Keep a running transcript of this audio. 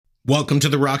Welcome to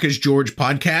the Rock is George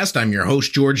podcast. I'm your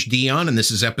host, George Dion, and this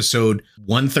is episode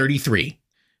 133.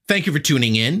 Thank you for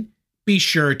tuning in. Be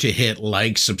sure to hit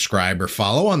like, subscribe, or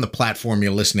follow on the platform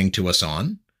you're listening to us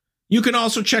on. You can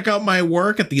also check out my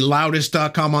work at the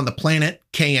loudest.com on the planet,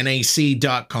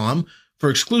 knac.com, for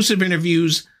exclusive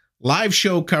interviews, live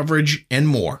show coverage, and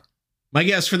more. My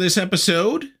guests for this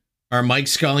episode are Mike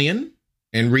Scullion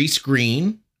and Reese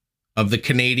Green of the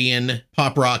Canadian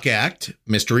pop rock act,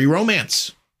 Mystery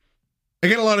Romance. I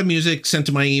get a lot of music sent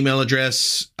to my email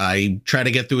address. I try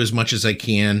to get through as much as I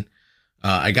can.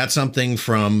 I got something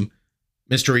from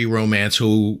Mystery Romance,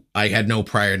 who I had no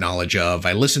prior knowledge of.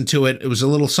 I listened to it. It was a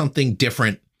little something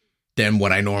different than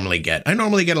what I normally get. I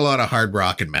normally get a lot of hard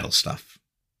rock and metal stuff.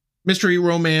 Mystery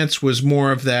Romance was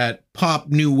more of that pop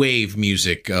new wave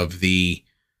music of the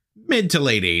mid to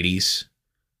late 80s.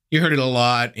 You heard it a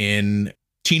lot in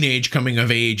teenage coming of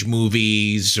age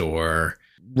movies or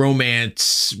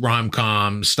romance,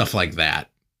 rom-com, stuff like that.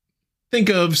 Think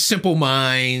of Simple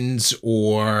Minds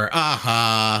or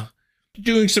Aha.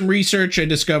 Doing some research, I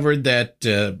discovered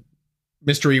that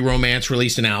Mystery Romance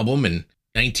released an album in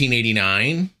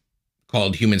 1989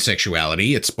 called Human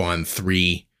Sexuality. It spawned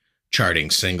 3 charting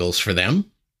singles for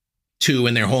them, 2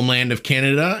 in their homeland of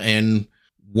Canada and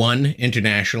 1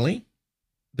 internationally.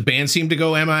 The band seemed to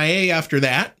go MIA after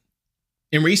that.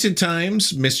 In recent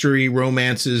times, Mystery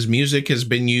Romance's music has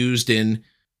been used in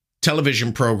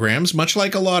television programs, much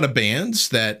like a lot of bands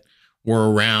that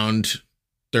were around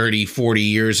 30, 40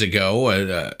 years ago.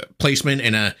 A placement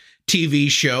in a TV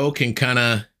show can kind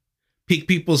of pique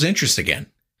people's interest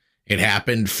again. It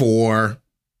happened for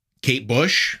Kate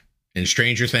Bush in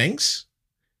Stranger Things.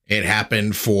 It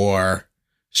happened for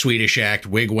Swedish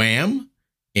act Wigwam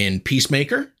in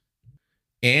Peacemaker.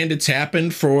 And it's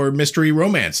happened for Mystery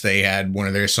Romance. They had one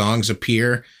of their songs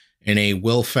appear in a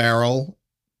Will Ferrell,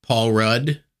 Paul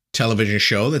Rudd television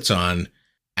show that's on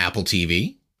Apple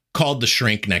TV called The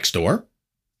Shrink Next Door.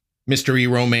 Mystery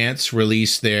Romance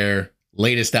released their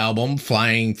latest album,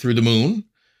 Flying Through the Moon,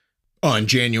 on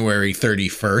January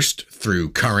 31st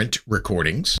through Current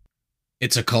Recordings.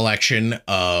 It's a collection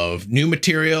of new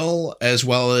material as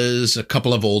well as a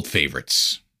couple of old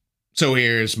favorites. So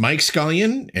here's Mike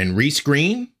Scullion and Reese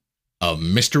Green of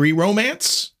Mystery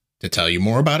Romance to tell you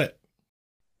more about it.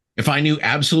 If I knew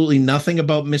absolutely nothing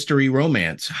about Mystery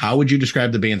Romance, how would you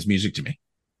describe the band's music to me?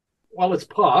 Well, it's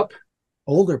pop.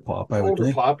 Older pop, I would think.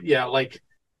 Older pop, yeah, like,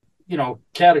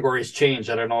 categories change.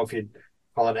 I don't know if you'd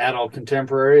call it adult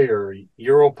contemporary or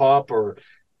Europop or,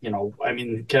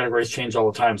 categories change all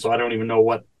the time. So I don't even know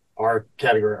what ours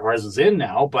is in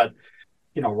now, but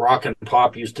rock and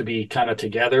pop used to be kind of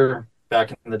together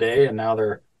back in the day, and now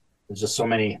there's just so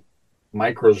many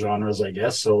micro genres, I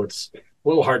guess. So it's a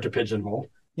little hard to pigeonhole.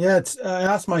 Yeah, I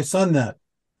asked my son that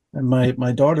and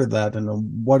my daughter that,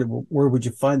 and where would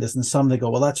you find this? And some they go,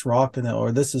 well, that's rock,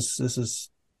 or this is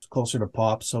closer to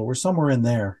pop. So we're somewhere in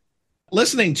there.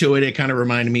 Listening to it, it kind of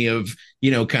reminded me of,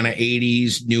 kind of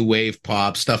 80s new wave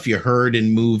pop stuff you heard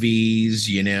in movies,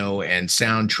 and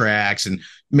soundtracks, and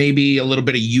maybe a little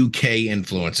bit of UK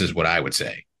influence is what I would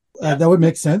say. That would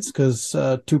make sense because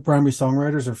 2 primary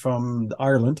songwriters are from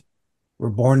Ireland. Were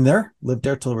born there, lived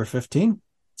there till we were 15.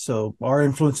 So our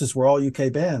influences were all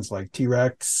UK bands like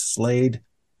T-Rex, Slade,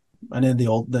 and then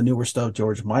the newer stuff,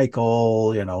 George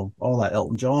Michael, all that,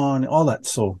 Elton John, all that.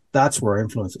 So that's where our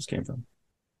influences came from.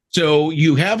 So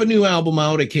you have a new album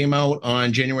out. It came out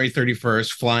on January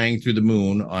 31st, Flying Through the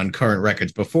Moon on Current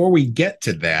Records. Before we get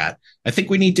to that, I think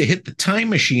we need to hit the time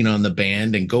machine on the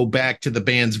band and go back to the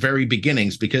band's very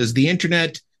beginnings, because the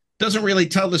internet doesn't really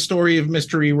tell the story of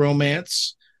Mystery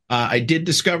Romance. I did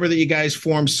discover that you guys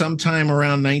formed sometime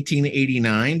around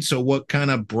 1989. So what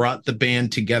kind of brought the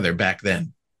band together back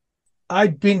then?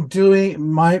 I'd been doing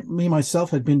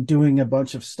myself had been doing a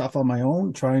bunch of stuff on my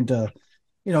own, trying to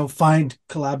find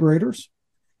collaborators.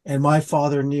 And my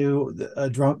father knew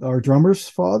our drummer's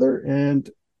father, and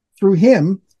through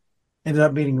him ended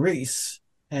up meeting Reese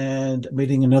and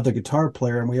meeting another guitar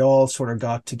player. And we all sort of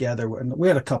got together, and we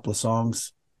had a couple of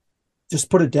songs, just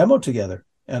put a demo together.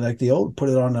 And like put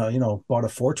it on bought a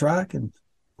 4-track and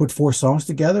put 4 songs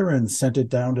together and sent it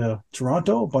down to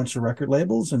Toronto, a bunch of record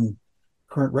labels, and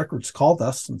Current Records called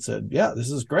us and said, yeah, this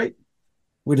is great.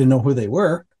 We didn't know who they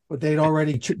were, but they'd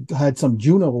already had some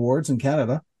Juno Awards in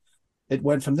Canada. It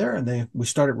went from there, and we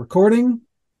started recording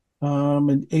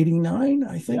in 89,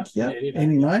 I think. Yeah,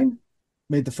 89.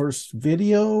 Made the first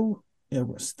video. I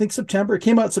think September. It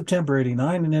came out September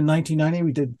 89, and in 1990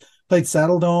 we played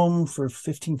Saddle Dome for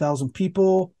 15,000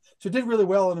 people. So it did really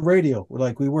well on the radio.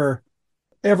 We were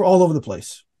all over the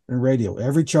place. in radio.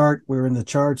 Every chart, we were in the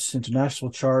charts, international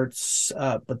charts,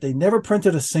 but they never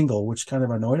printed a single, which kind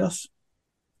of annoyed us.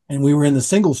 And we were in the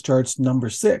singles charts, number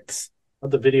 6.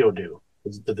 What'd the video do?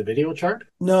 Did the video chart?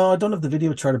 No, I don't have the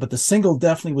video chart, but the single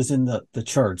definitely was in the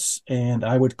charts. And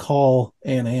I would call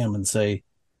A&M and say,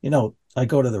 I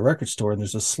go to the record store and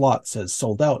there's a slot that says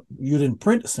sold out. You didn't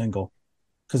print a single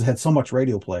because it had so much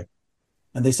radio play.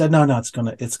 And they said, no, it's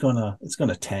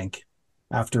gonna tank.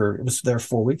 After it was there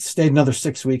 4 weeks, stayed another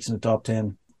 6 weeks in the top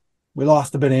 10. We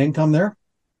lost a bit of income there.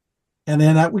 And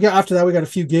then after that, we got a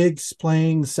few gigs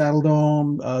playing Saddle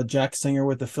Dome, Jack Singer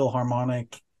with the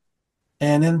Philharmonic.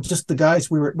 And then just the guys,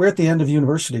 we're at the end of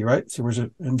university, right? So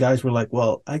and guys were like,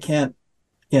 well, I can't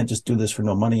just do this for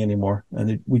no money anymore.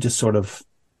 And we just sort of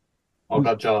all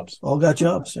got jobs.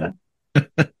 Yeah.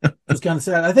 It was kind of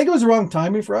sad. I think it was the wrong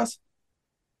timing for us.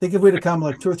 I think if we'd have come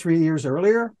like 2 or 3 years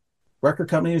earlier, record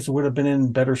companies would have been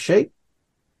in better shape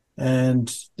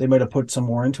and they might have put some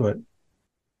more into it.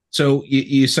 So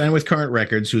you signed with Current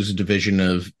Records, who's a division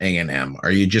of A&M.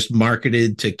 Are you just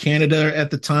marketed to Canada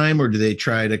at the time, or do they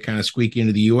try to kind of squeak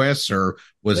into the US, or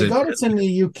they got us in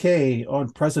the UK on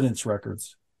President's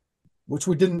Records, which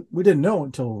we didn't know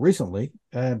until recently,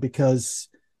 because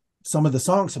some of the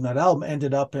songs from that album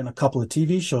ended up in a couple of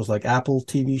TV shows, like Apple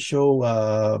TV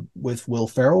show with Will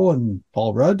Ferrell and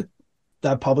Paul Rudd.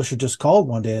 That publisher just called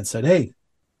one day and said, hey,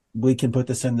 we can put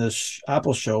this in this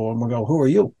Apple show. And we go, who are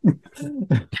you?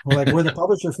 We're like, we're the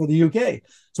publisher for the UK.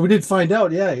 So we did find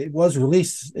out, it was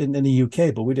released in the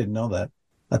UK, but we didn't know that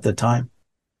at the time.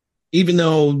 Even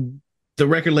though the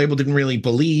record label didn't really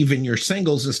believe in your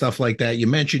singles and stuff like that, you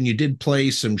mentioned you did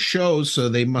play some shows, so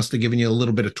they must have given you a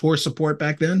little bit of tour support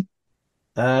back then?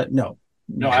 No.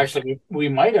 No, actually, we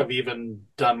might have even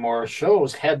done more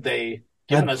shows had they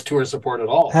given us tour support at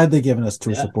all. Had they given us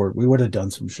tour support, we would have done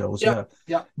some shows.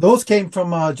 Yeah. Those came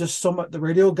from just so much. The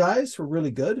radio guys were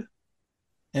really good,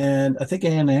 and I think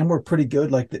A&M were pretty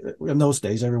good. Like in those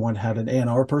days, everyone had an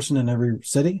A&R person in every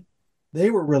city.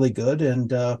 They were really good, and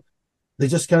they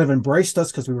just kind of embraced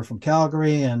us because we were from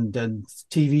Calgary, and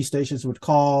TV stations would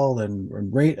call,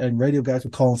 and radio guys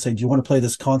would call and say, "Do you want to play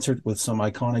this concert with some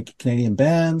iconic Canadian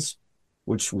bands?"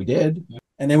 Which we did.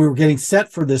 And then we were getting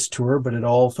set for this tour, but it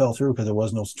all fell through because there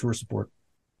was no tour support.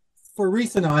 For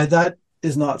Reith and I, that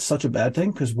is not such a bad thing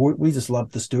because we just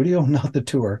loved the studio, not the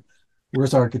tour.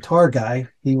 Whereas our guitar guy,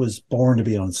 he was born to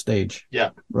be on stage. Yeah.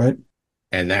 Right?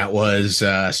 And that was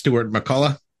Stuart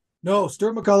McCullough? No,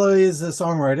 Stuart McCullough is a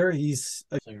songwriter. He's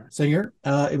a singer.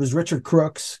 It was Richard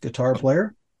Crooks, guitar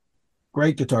player.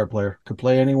 Great guitar player. Could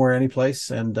play anywhere, any place.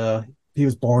 And he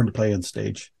was born to play on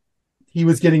stage. He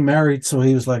was getting married, so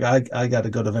he was like, I got to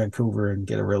go to Vancouver and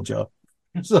get a real job.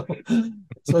 So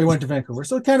he went to Vancouver.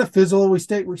 So it kind of fizzled.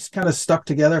 We kind of stuck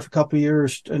together for a couple of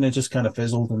years, and it just kind of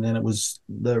fizzled. And then it was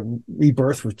the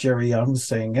rebirth with Jerry Young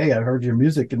saying, hey, I heard your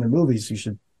music in the movies. You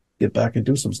should get back and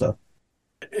do some stuff.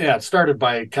 Yeah, it started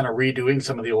by kind of redoing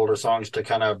some of the older songs to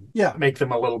kind of make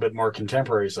them a little bit more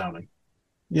contemporary sounding.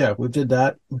 Yeah, we did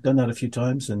that. We've done that a few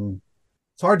times, and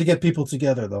it's hard to get people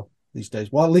together, though. These days.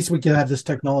 Well, at least we can have this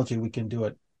technology. We can do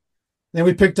it. Then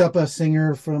we picked up a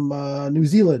singer from New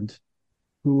Zealand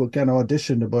who kind of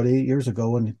auditioned about 8 years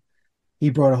ago, and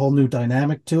he brought a whole new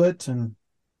dynamic to it. And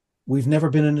we've never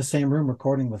been in the same room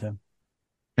recording with him.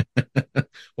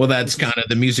 Well, that's kind of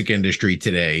the music industry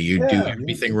today. You do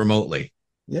everything remotely.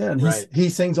 Yeah, and he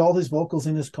sings all his vocals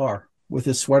in his car with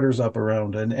his sweaters up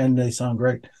around, and they sound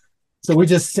great. So we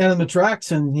just send him the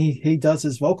tracks, and he does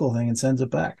his vocal thing and sends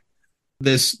it back.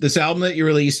 This album that you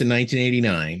released in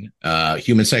 1989,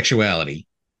 Human Sexuality,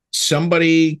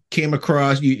 somebody came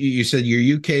across, you said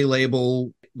your UK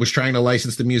label was trying to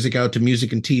license the music out to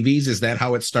music and TVs. Is that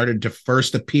how it started to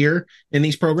first appear in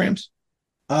these programs?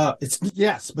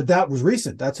 Yes, but that was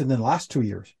recent. That's in the last 2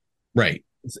 years. Right.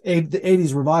 The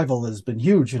 80s revival has been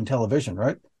huge in television,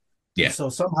 right? Yeah. So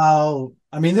somehow,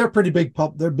 I mean, they're pretty big.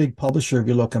 They're a big publisher. If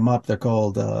you look them up, they're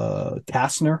called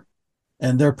Kastner.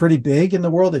 And they're pretty big in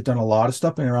the world. They've done a lot of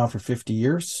stuff, been around for 50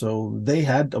 years. So we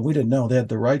didn't know, they had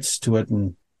the rights to it.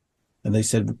 And they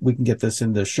said, we can get this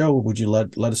in the show. Would you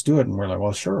let us do it? And we're like,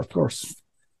 well, sure, of course.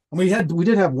 And we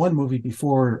did have one movie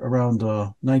before around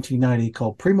 1990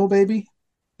 called Primo Baby.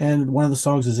 And one of the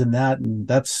songs is in that. And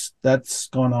that's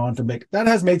gone on to that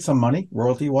has made some money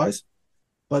royalty wise.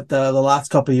 But the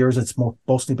last couple of years, it's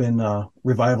mostly been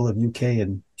revival of UK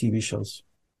and TV shows.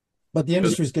 But the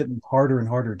industry is getting harder and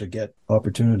harder to get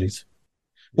opportunities.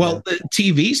 Well, the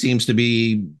TV seems to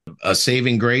be a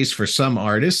saving grace for some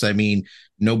artists. I mean,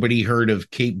 nobody heard of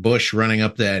Kate Bush running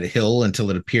up that hill until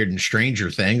it appeared in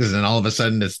Stranger Things. And then all of a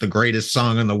sudden it's the greatest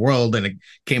song in the world. And it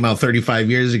came out 35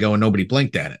 years ago and nobody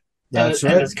blinked at it. That's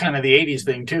And right. it's kind of the 80s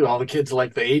thing too. All the kids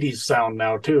like the 80s sound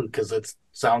now too, because it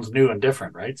sounds new and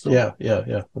different, right? So Yeah. I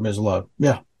mean, there's a lot.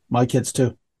 Yeah, my kids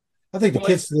too. I think the well,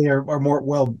 kids today are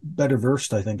more better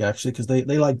versed. I think actually because they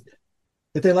like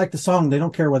if they like the song, they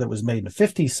don't care whether it was made in the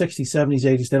 50s, 60s, 70s,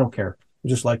 80s. They don't care. They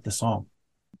just like the song.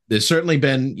 There's certainly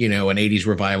been, an 80s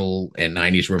revival and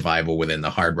 90s revival within the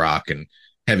hard rock and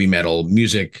heavy metal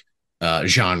music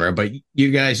genre. But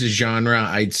you guys' genre,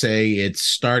 I'd say it's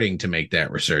starting to make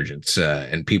that resurgence.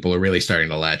 And people are really starting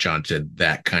to latch onto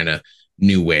that kind of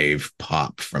new wave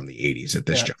pop from the 80s at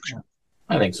this juncture.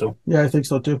 I think so. Yeah, I think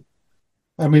so too.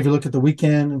 I mean, if you look at The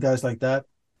Weeknd and guys like that,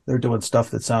 they're doing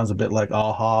stuff that sounds a bit like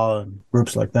Aha and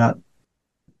groups like that.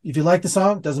 If you like the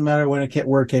song, it doesn't matter where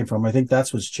it came from. I think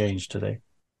that's what's changed today.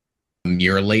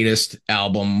 Your latest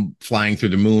album, Flying Through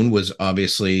the Moon, was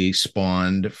obviously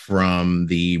spawned from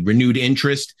the renewed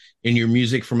interest in your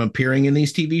music from appearing in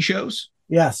these TV shows.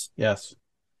 Yes.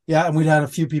 Yeah, and we'd had a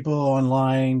few people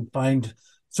online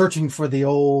searching for the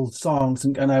old songs,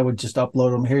 and I would just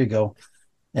upload them. Here you go.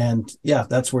 And yeah,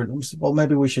 that's where, well,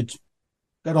 maybe we should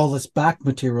get all this back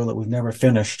material that we've never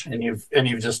finished. And you've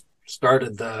just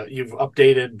you've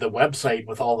updated the website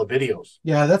with all the videos.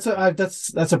 Yeah, that's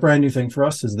a brand new thing for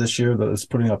us is this year that is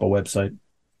putting up a website.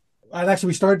 And actually,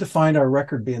 we started to find our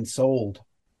record being sold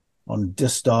on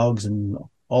Discogs and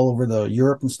all over the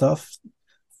Europe and stuff,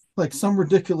 like some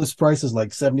ridiculous prices, like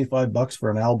 $75 for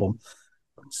an album.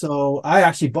 So I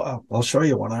actually bought. I'll show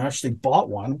you one. I actually bought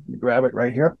one. Grab it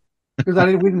right here because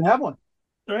we didn't have one.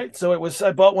 Right, so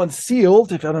I bought one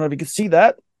sealed. If I don't know if you can see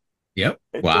that. Yep.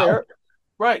 Right wow. There.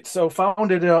 Right, so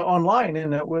found it online,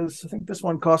 and it was. I think this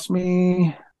one cost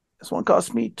me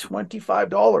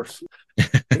 $25.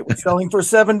 It was selling for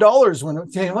 $7 when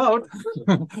it came out,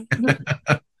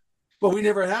 but we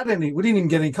never had any. We didn't even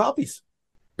get any copies.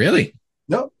 Really?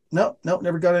 No,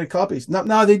 never got any copies.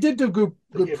 No, they did do good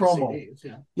promo. CDs,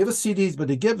 yeah. Give us CDs, but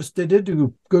they did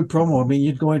do good promo. I mean,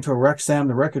 you'd go into a Rec Sam,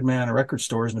 the Record Man, or record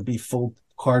stores, and it'd be full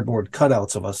cardboard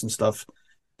cutouts of us and stuff.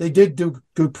 They did do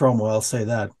good promo, I'll say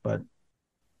that, but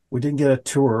we didn't get a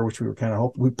tour, which we were kind of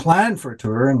hoping. We planned for a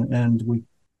tour and we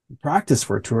practiced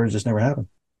for a tour. It just never happened.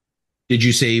 Did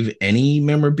you save any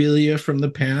memorabilia from the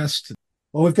past?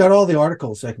 Well, we've got all the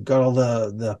articles. Like we've got all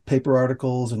the paper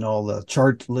articles and all the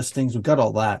chart listings. We've got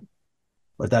all that.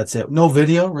 But that's it. No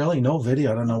video, really. No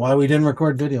video. I don't know why we didn't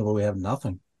record video, but we have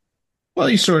nothing. Well,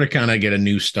 you sort of kind of get a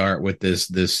new start with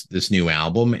this new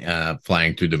album,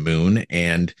 Flying Through the Moon.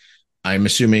 And I'm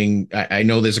assuming I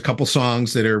know there's a couple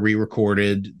songs that are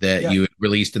re-recorded that you had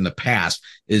released in the past.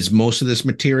 Is most of this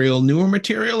material newer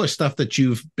material or stuff that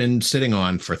you've been sitting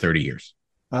on for 30 years?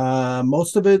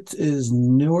 Most of it is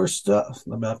newer stuff.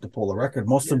 I'm have to pull the record.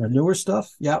 Most of them are newer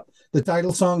stuff. Yeah. The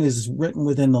title song is written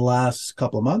within the last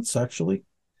couple of months, actually.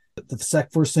 The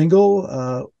first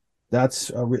single, that's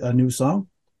a new song.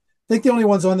 I think the only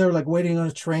ones on there like Waiting on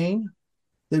a Train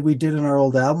that we did in our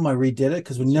old album. I redid it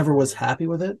because we never was happy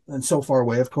with it. And So Far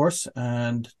Away, of course.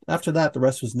 And after that, the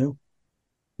rest was new.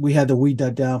 We had to weed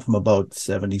that down from about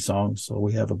 70 songs. So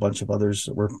we have a bunch of others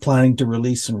that we're planning to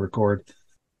release and record.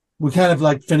 We kind of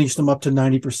like finished them up to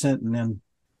 90%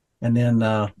 and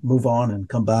then move on and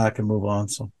come back and move on.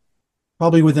 So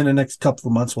probably within the next couple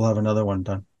of months, we'll have another one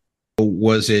done.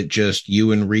 Was it just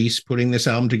you and Reese putting this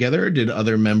album together, or did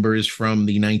other members from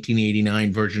the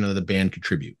 1989 version of the band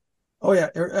contribute? Oh, yeah.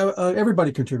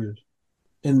 Everybody contributed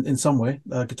in some way.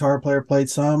 Guitar player played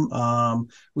some.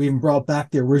 We even brought back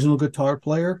the original guitar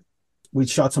player. We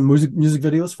shot some music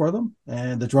videos for them.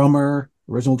 And the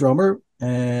original drummer,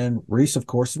 and Reese, of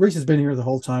course. Reese has been here the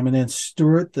whole time. And then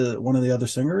Stuart, one of the other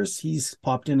singers, he's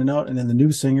popped in and out. And then the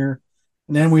new singer.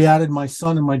 And then we added my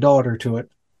son and my daughter to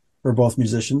it. We're both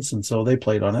musicians, and so they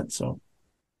played on it. So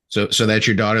that's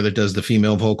your daughter that does the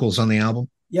female vocals on the album?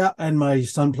 Yeah, and my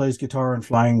son plays guitar and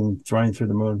Flying Through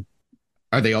the Moon.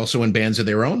 Are they also in bands of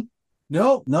their own?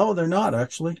 No, they're not,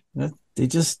 actually. They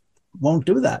just won't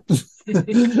do that.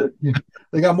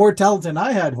 They got more talent than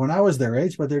I had when I was their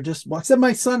age, but they're just, well, except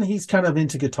my son, he's kind of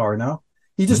into guitar now.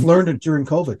 He just learned it during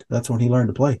COVID. That's when he learned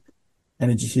to play. And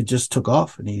it just took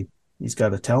off, and he's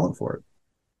got a talent for it.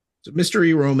 So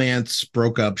Mystery Romance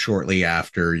broke up shortly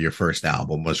after your first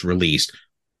album was released.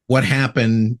 What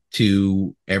happened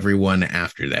to everyone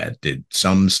after that? Did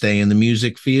some stay in the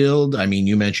music field? I mean,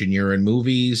 you mentioned you're in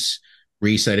movies.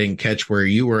 Reese, I didn't catch where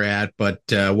you were at, but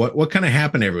what kind of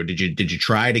happened to everyone? Did you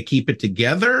try to keep it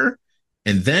together,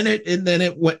 and then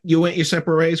you went your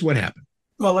separate ways? What happened?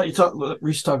 Well, let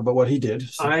Reese talk about what he did.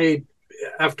 So.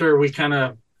 After we kind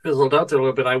of fizzled out there a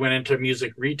little bit, I went into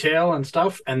music retail and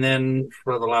stuff, and then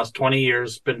for the last 20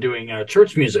 years, been doing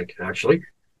church music, actually,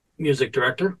 music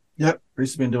director. Yep,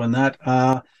 Reese has been doing that.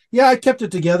 Yeah, I kept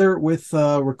it together with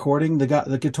recording.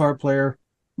 The guitar player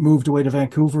moved away to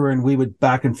Vancouver, and we would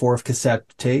back and forth cassette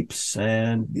tapes.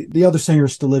 And the other singer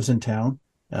still lives in town.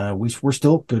 We're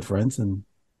still good friends, and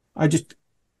I just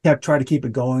kept trying to keep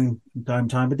it going from time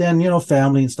to time. But then,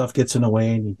 family and stuff gets in the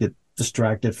way, and you get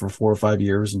distracted for 4 or 5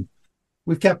 years. And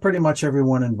we've kept pretty much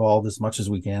everyone involved as much as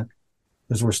we can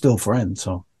because we're still friends.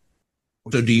 So,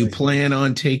 So do you plan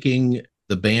on taking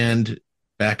the band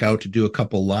back out to do a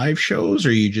couple live shows, or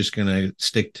are you just going to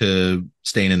stick to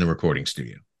staying in the recording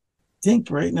studio? I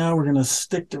think right now we're going to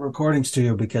stick to recording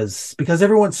studio because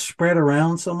everyone's spread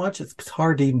around so much, it's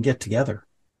hard to even get together.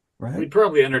 Right? We'd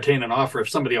probably entertain an offer if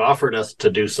somebody offered us to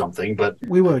do something, but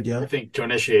we would, yeah. I think to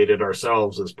initiate it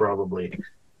ourselves is probably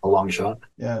a long shot.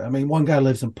 Yeah, I mean, one guy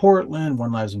lives in Portland,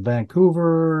 one lives in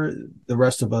Vancouver. The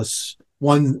rest of us,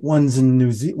 one's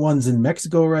in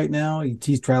Mexico right now.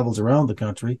 He travels around the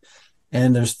country,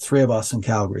 and there's three of us in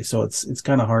Calgary, so it's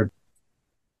kind of hard.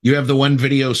 You have the one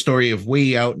video story of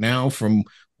We out now. From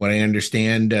what I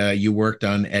understand, you worked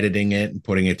on editing it and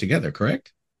putting it together,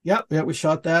 correct? Yeah, we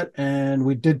shot that, and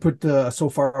we did put So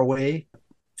Far Away.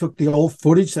 Took the old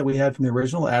footage that we had from the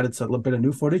original, added a little bit of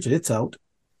new footage. It's out.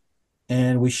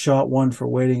 And we shot one for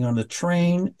Waiting on the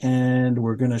Train, and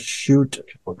we're going to shoot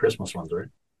Christmas ones, right?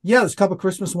 Yeah, there's a couple of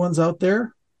Christmas ones out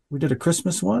there. We did a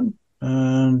Christmas one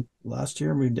last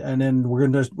year, and then we're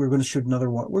gonna shoot another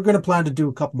one. We're gonna plan to do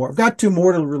a couple more. I've got two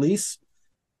more to release,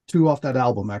 two off that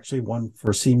album actually. One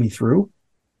for See Me Through,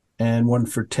 and one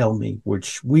for Tell Me,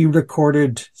 which we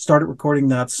started recording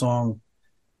that song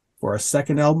for our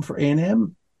second album for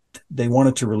A&M. They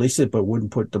wanted to release it, but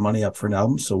wouldn't put the money up for an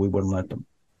album, so we wouldn't let them.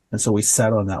 And so we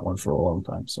sat on that one for a long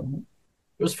time. So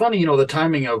it was funny, the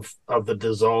timing of the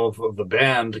dissolve of the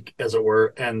band, as it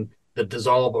were, and the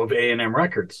dissolve of A&M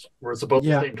Records, where it's about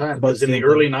the same time. Because in the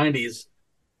early 90s,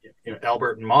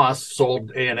 Albert and Moss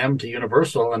sold A&M to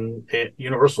Universal, and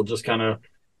Universal just kind of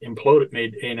imploded,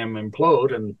 made A&M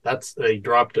implode, and they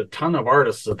dropped a ton of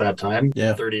artists at that time,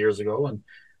 30 years ago, and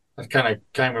that's kind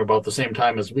of about the same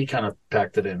time as we kind of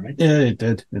packed it in, right? Yeah, it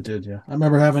did, yeah. I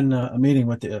remember having a meeting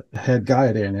with the head guy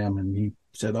at A&M, and he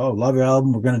said, "Oh, love your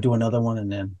album. We're going to do another one,"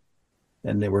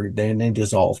 and they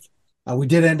dissolved. We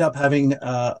did end up having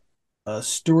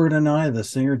Stuart and I, the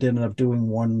singer, did end up doing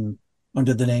one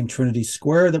under the name Trinity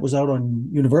Square that was out on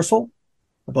Universal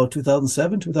about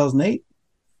 2007, 2008,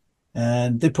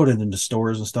 and they put it into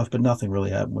stores and stuff, but nothing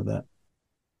really happened with that.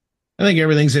 I think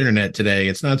everything's internet today.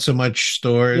 It's not so much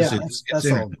stores. Yeah, it's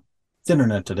internet. All. It's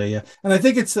internet today, yeah. And I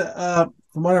think it's from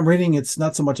what I'm reading, it's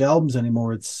not so much albums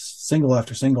anymore. It's single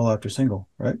after single after single,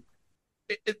 right?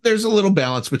 There's a little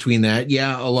balance between that.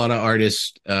 Yeah, a lot of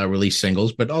artists release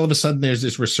singles, but all of a sudden there's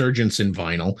this resurgence in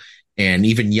vinyl, and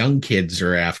even young kids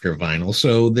are after vinyl.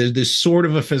 So there's sort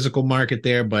of a physical market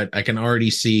there, but I can already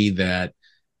see that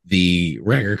the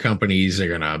record companies are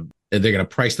gonna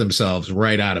price themselves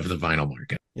right out of the vinyl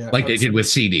market, like they did with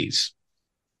CDs.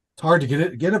 It's hard to get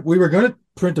it. We were going to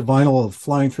print a vinyl of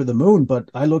Flying Through the Moon,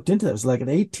 but I looked into it. It was like an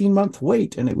 18-month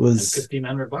wait, and it was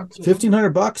 $1,500.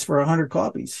 $1,500 for 100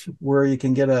 copies, where you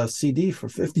can get a CD for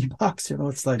 $50.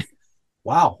 It's like,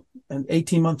 wow, an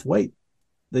 18-month wait.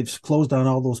 They've closed down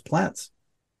all those plants.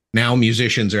 Now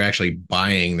musicians are actually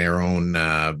buying their own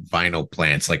vinyl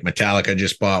plants. Like Metallica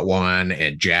just bought one,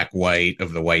 and Jack White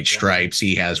of the White Stripes,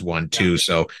 he has one too.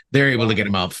 So they're able to get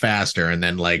them out faster. And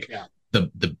then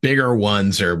the bigger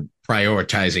ones are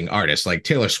prioritizing artists. Like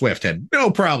Taylor Swift had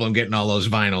no problem getting all those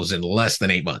vinyls in less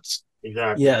than 8 months.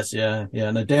 Exactly. Yes, yeah.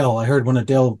 And Adele, I heard when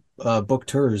Adele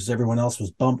booked hers, everyone else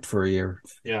was bumped for a year.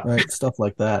 Yeah. Right, stuff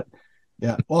like that.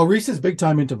 Yeah. Well, Reese is big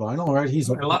time into vinyl, right?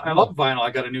 I love vinyl.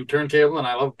 I got a new turntable, and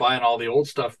I love buying all the old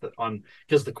stuff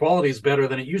because the quality is better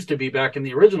than it used to be back in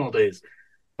the original days.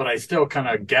 But I still kind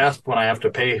of gasp when I have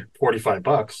to pay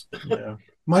 $45. Yeah.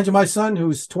 Mind you, my son,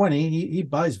 who's 20, he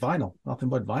buys vinyl, nothing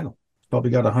but vinyl. He's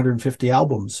probably got 150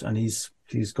 albums, and he's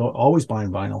always buying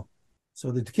vinyl.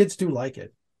 So the kids do like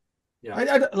it. Yeah.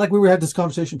 I like we had this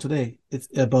conversation today. It's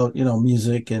about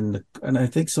music, and I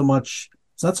think it's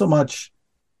not so much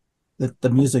that the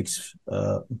music's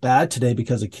bad today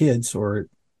because of kids, or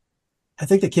I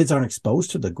think the kids aren't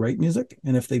exposed to the great music,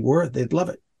 and if they were, they'd love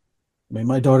it. I mean,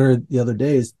 my daughter the other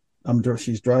day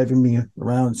she's driving me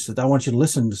around. She said, "I want you to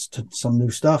listen to some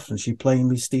new stuff," and she playing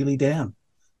me Steely Dan.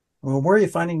 Well, where are you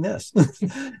finding this?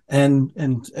 and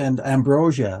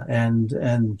Ambrosia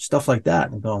and stuff like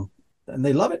that, and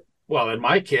they love it. Well, and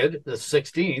my kid, that's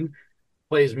 16,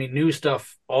 plays me new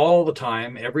stuff all the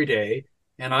time, every day.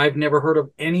 And I've never heard of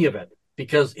any of it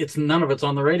because none of it's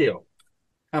on the radio.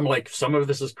 I'm like, some of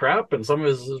this is crap and some of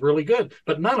this is really good,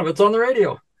 but none of it's on the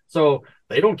radio. So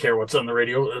they don't care what's on the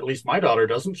radio. At least my daughter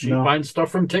doesn't. She No. finds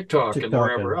stuff from TikTok and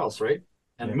wherever else, right?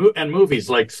 And and movies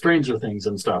like Stranger Things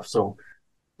and stuff. So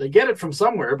they get it from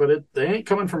somewhere, but they ain't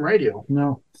coming from radio.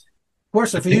 No. Of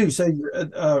course, if you say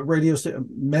radio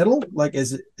metal, like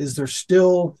is there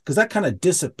still, because that kind of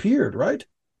disappeared, right?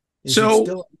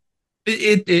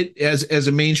 It as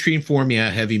a mainstream form,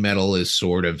 yeah, heavy metal is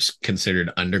sort of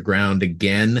considered underground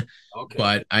again. Okay.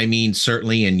 But I mean,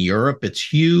 certainly in Europe,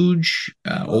 it's huge.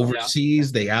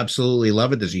 Overseas, they absolutely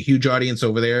love it. There's a huge audience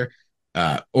over there.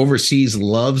 Overseas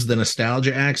loves the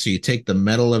nostalgia act. So you take the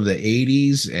metal of the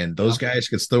 80s, and those guys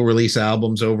could still release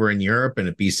albums over in Europe and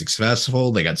it'd be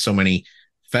successful. They got so many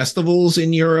festivals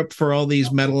in Europe for all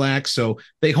these metal acts. So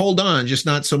they hold on, just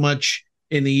not so much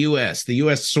in the US. The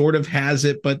US sort of has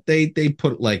it, but they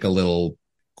put like a little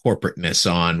corporateness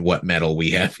on what metal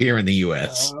we have here in the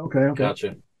US. Okay.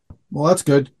 Gotcha. Well, that's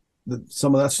good.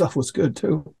 Some of that stuff was good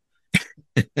too.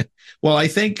 Well, I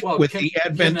think with the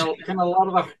advent, can a lot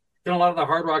of the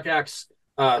hard rock acts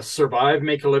survive,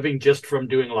 make a living just from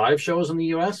doing live shows in the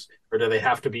US, or do they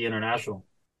have to be international?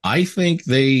 I think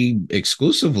they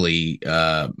exclusively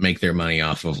make their money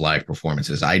off of live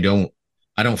performances. I don't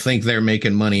think they're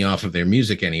making money off of their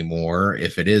music anymore.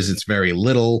 If it is, it's very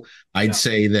little. I'd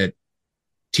say that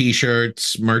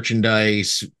t-shirts,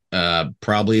 merchandise,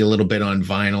 probably a little bit on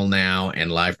vinyl now,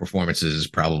 and live performances is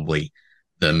probably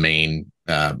the main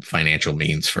financial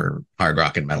means for hard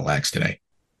rock and metal acts today.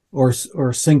 Or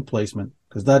sync placement,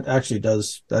 because that actually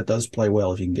does play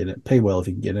well if you can get it, pay well if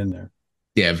you can get in there.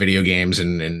 Yeah, video games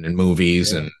and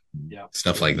movies and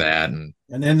stuff like that, and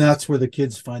then that's where the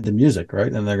kids find the music,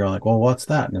 right? And they're going like, "Well, what's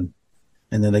that?" And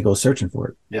then they go searching for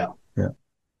it. Yeah.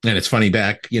 And it's funny,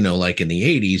 back, like in the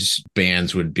 80s,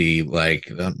 bands would be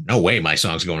like, no way my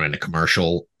song's going in a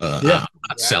commercial. I'm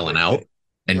not selling out.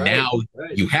 And now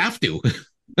you have to.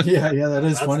 Yeah, that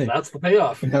is funny. That's the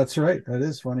payoff. That's right. That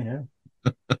is funny, yeah.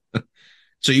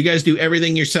 So you guys do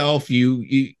everything yourself.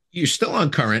 You're still on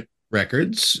Current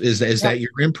Records. Is that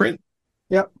your imprint?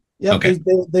 Yep. Okay.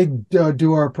 They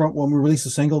do our promo when we release a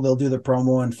single. They'll do the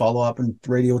promo and follow up and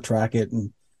radio track it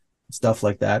and stuff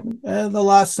like that. And the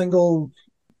last single,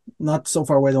 not so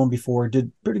far away, the one before,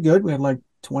 did pretty good. We had like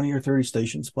 20 or 30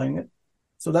 stations playing it,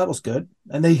 so that was good.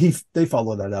 And they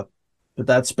follow that up. But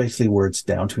that's basically where it's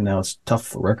down to now. It's tough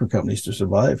for record companies to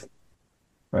survive,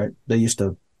 right? They used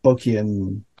to book you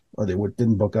in, or they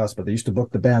didn't book us, but they used to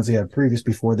book the bands they had previous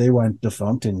before they went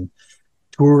defunct, and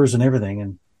tours and everything.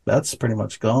 And that's pretty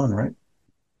much gone, right?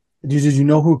 Did you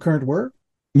know who Current were?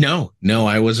 No,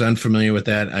 I was unfamiliar with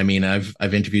that. I mean, I've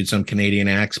interviewed some Canadian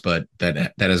acts, but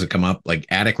that hasn't come up. Like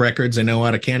Attic Records, I know,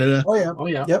 out of Canada. Oh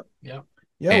yeah. Yep.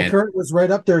 Well, Current was right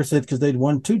up there, said, because they'd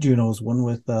won 2 Junos, one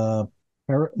with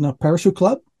Parachute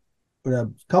Club, with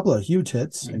a couple of huge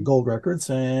hits, and Gold Records,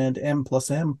 and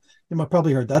M+M. You might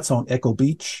probably heard that song, Echo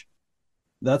Beach.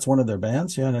 That's one of their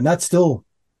bands, and that's still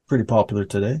pretty popular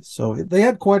today. So they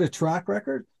had quite a track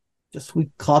record. Just we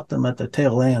caught them at the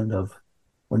tail end of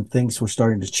when things were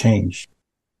starting to change.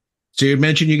 So you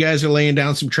mentioned you guys are laying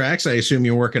down some tracks. I assume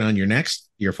you're working on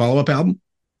your follow-up album?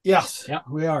 Yes,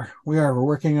 we are. We're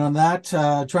working on that,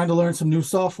 trying to learn some new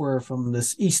software from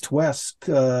this East-West,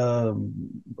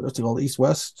 what's it called,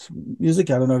 East-West music.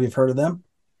 I don't know if you've heard of them.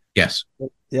 Yes.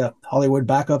 Yeah, Hollywood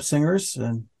backup singers,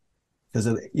 and because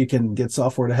you can get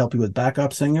software to help you with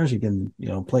backup singers. You can,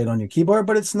 play it on your keyboard,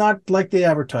 but it's not like they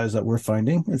advertise that we're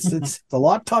finding. It's a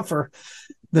lot tougher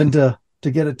than to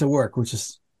get it to work,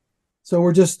 so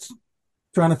we're just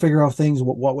trying to figure out things,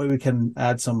 what way we can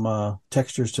add some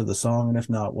textures to the song, and if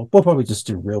not, we'll probably just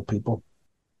do real people.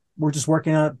 We're just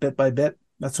working on it bit by bit.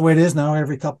 That's the way it is now.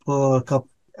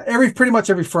 Pretty much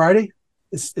every Friday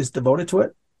is devoted to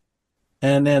it,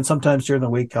 and then sometimes during the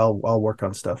week I'll work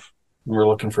on stuff. We're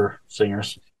looking for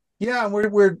singers. Yeah,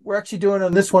 we're actually doing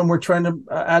on this one. We're trying to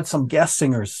add some guest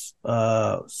singers,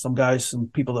 some guys, some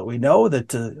people that we know, that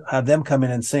to have them come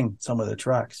in and sing some of the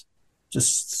tracks,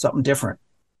 just something different.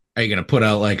 Are you going to put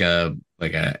out like a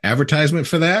advertisement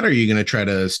for that, or are you going to try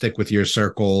to stick with your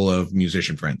circle of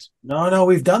musician friends? No,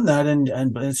 we've done that, and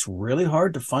it's really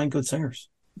hard to find good singers.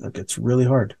 Like, it's really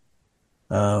hard.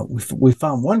 We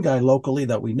found one guy locally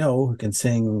that we know who can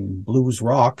sing blues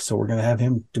rock, so we're going to have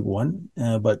him do one.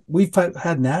 But we've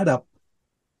had an ad up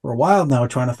for a while now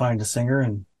trying to find a singer,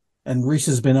 and Reese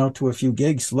has been out to a few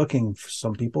gigs looking for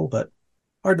some people, but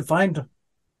hard to find.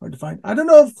 I don't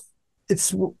know if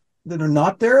it's that they're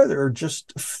not there. They're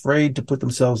just afraid to put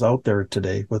themselves out there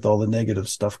today with all the negative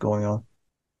stuff going on.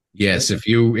 Yes, if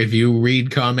you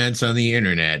read comments on the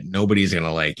internet, nobody's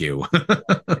gonna like you.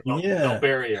 No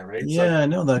barrier, right? Yeah, I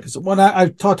know that, because when I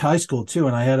taught high school too,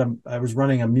 and I was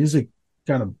running a music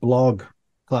kind of blog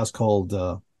class called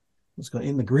let's go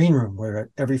In the Green Room, where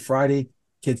every Friday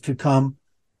kids could come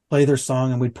play their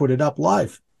song and we'd put it up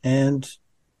live. And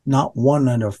not one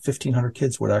out of 1,500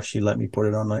 kids would actually let me put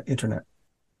it on the internet.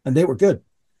 And they were good.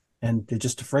 And they're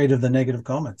just afraid of the negative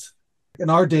comments. In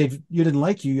our day, if you didn't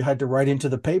like you had to write into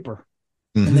the paper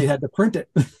and they had to print it.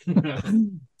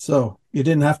 So you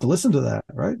didn't have to listen to that,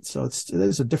 right? So it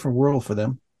is a different world for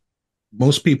them.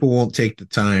 Most people won't take the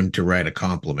time to write a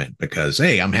compliment because,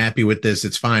 hey, I'm happy with this.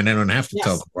 It's fine. I don't have to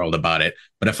tell the world about it.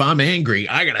 But if I'm angry,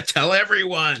 I got to tell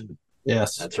everyone.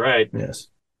 Yes. That's right. Yes.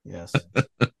 Yeah.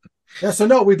 So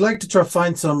no, we'd like to try to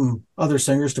find some other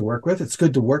singers to work with. It's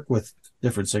good to work with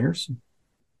different singers.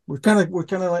 We're kind of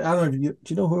like, I don't know. Do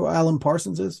you know who Alan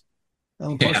Parsons is?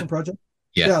 Alan Parsons Project?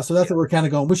 Yeah. So that's what we're kind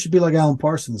of going. We should be like Alan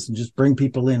Parsons and just bring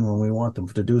people in when we want them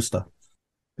to do stuff.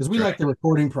 Because we like the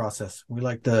recording process. We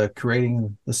like the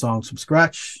creating the songs from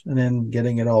scratch and then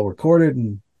getting it all recorded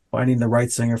and finding the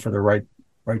right singer for the right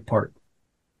part.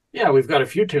 Yeah, we've got a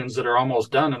few tunes that are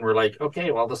almost done, and we're like,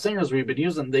 okay, well, the singers we've been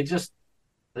using, they're just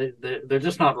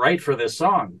not right for this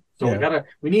song. So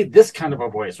we need this kind of a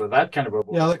voice or that kind of a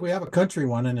voice. Yeah, like we have a country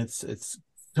one, and it's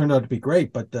turned out to be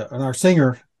great, but and our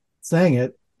singer sang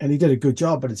it, and he did a good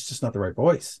job, but it's just not the right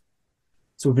voice.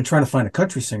 So we've been trying to find a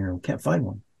country singer, and we can't find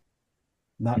one.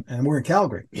 And we're in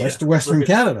Calgary, Western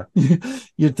Canada.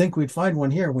 You'd think we'd find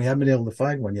one here, and we haven't been able to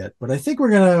find one yet. But I think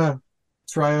we're gonna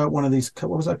try out one of these.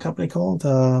 What was that company called?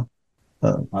 Not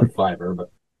Fiverr, but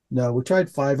no, we tried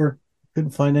Fiverr.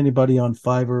 Couldn't find anybody on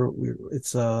Fiverr.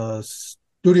 It's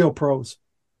Studio Pros.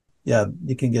 Yeah,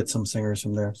 you can get some singers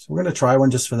from there. So we're gonna try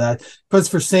one just for that. Because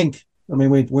for sync, I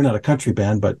mean, we're not a country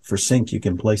band, but for sync, you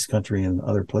can place country in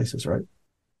other places, right?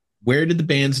 Where did the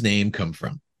band's name come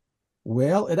from?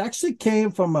 Well, it actually came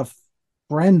from a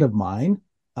friend of mine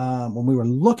when we were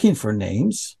looking for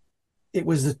names. It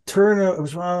was it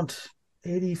was around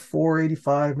 84,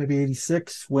 85, maybe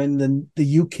 86 when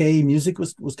the UK music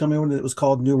was coming on. It was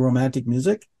called New Romantic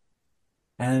Music.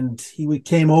 And he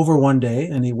came over one day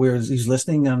and he's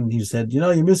listening and he said,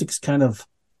 your music's kind of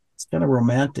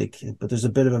romantic, but there's a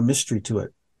bit of a mystery to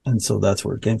it. And so that's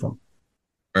where it came from.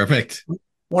 Perfect.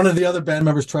 One of the other band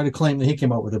members tried to claim that he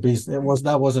came up with a beast. That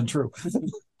wasn't true.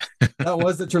 That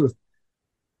was the truth.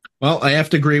 Well, I have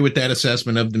to agree with that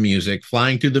assessment of the music.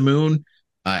 Flying Through the Moon.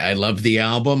 I love the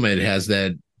album.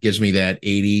 It gives me that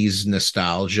 80s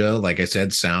nostalgia. Like I said,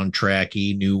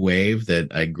 soundtracky new wave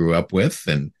that I grew up with.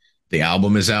 And the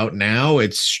album is out now.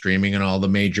 It's streaming on all the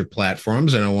major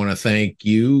platforms. And I want to thank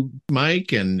you,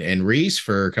 Mike and Reese,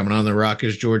 for coming on the Rock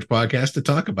is George podcast to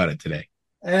talk about it today.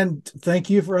 And thank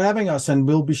you for having us, and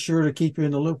we'll be sure to keep you in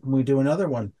the loop when we do another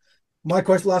one. My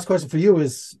last question for you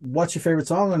is, what's your favorite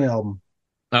song on the album?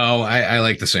 Oh, I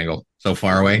like the single, So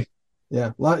Far Away.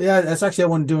 Yeah, that's actually that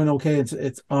one doing okay.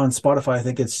 It's on Spotify. I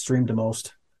think it's streamed the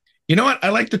most. You know what? I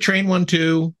like the Train one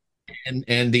too,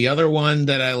 and the other one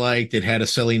that I liked, it had a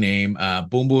silly name,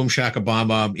 Boom Boom Shaka Bomb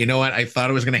Bomb. You know what? I thought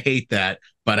I was going to hate that,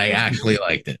 but I actually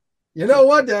liked it. You know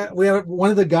what? We have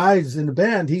one of the guys in the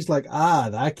band. He's like,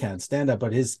 I can't stand it,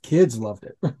 but his kids loved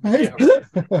it. Right?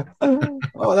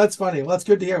 Oh, that's funny. Well, that's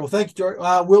good to hear. Well, thank you, George.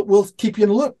 We'll keep you in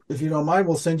the loop. If you don't mind,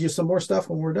 we'll send you some more stuff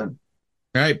when we're done.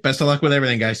 All right. Best of luck with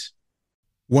everything, guys.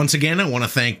 Once again, I want to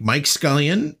thank Mike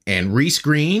Scullion and Reese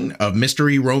Green of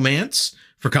Mystery Romance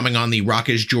for coming on the Rock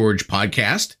is George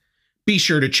podcast. Be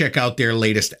sure to check out their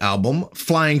latest album,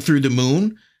 Flying Through the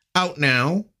Moon, out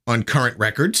now on Current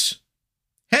Records.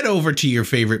 Head over to your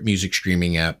favorite music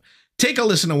streaming app. Take a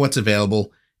listen to what's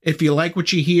available. If you like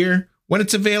what you hear, when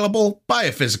it's available, buy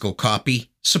a physical copy.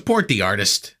 Support the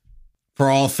artist. For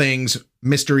all things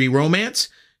Mystery Romance,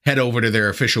 head over to their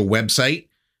official website,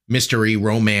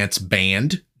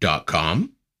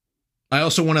 mysteryromanceband.com. I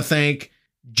also want to thank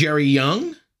Jerry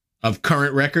Young of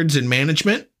Current Records and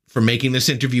Management for making this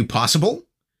interview possible.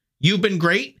 You've been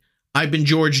great. I've been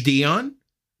George Dion.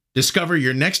 Discover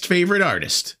your next favorite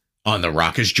artist on the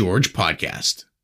Rock is George podcast.